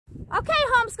Okay,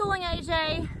 homeschooling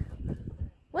AJ,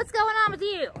 what's going on with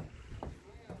you?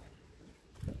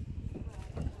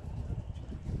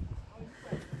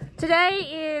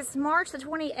 Today is March the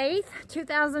 28th,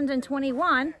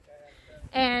 2021,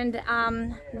 and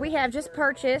we have just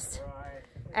purchased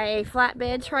a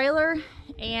flatbed trailer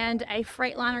and a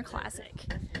Freightliner Classic.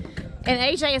 And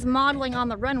AJ is modeling on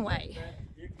the runway.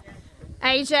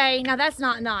 AJ, now that's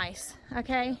not nice,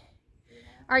 okay?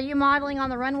 Are you modeling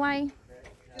on the runway?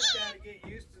 Just gotta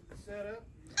get used to the setup.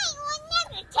 I will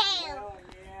never tell. Well,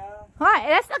 yeah. What?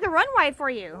 That's like a runway for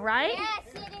you, right?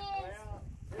 Yes, it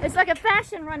is. It's like a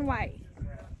fashion runway.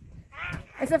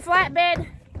 It's a flatbed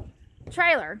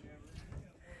trailer.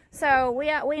 So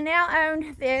we now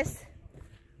own this.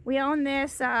 We own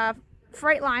this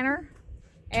Freightliner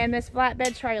and this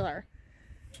flatbed trailer.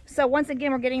 So once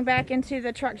again, we're getting back into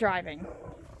the truck driving.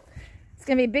 It's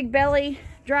gonna be big belly,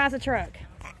 drives a truck.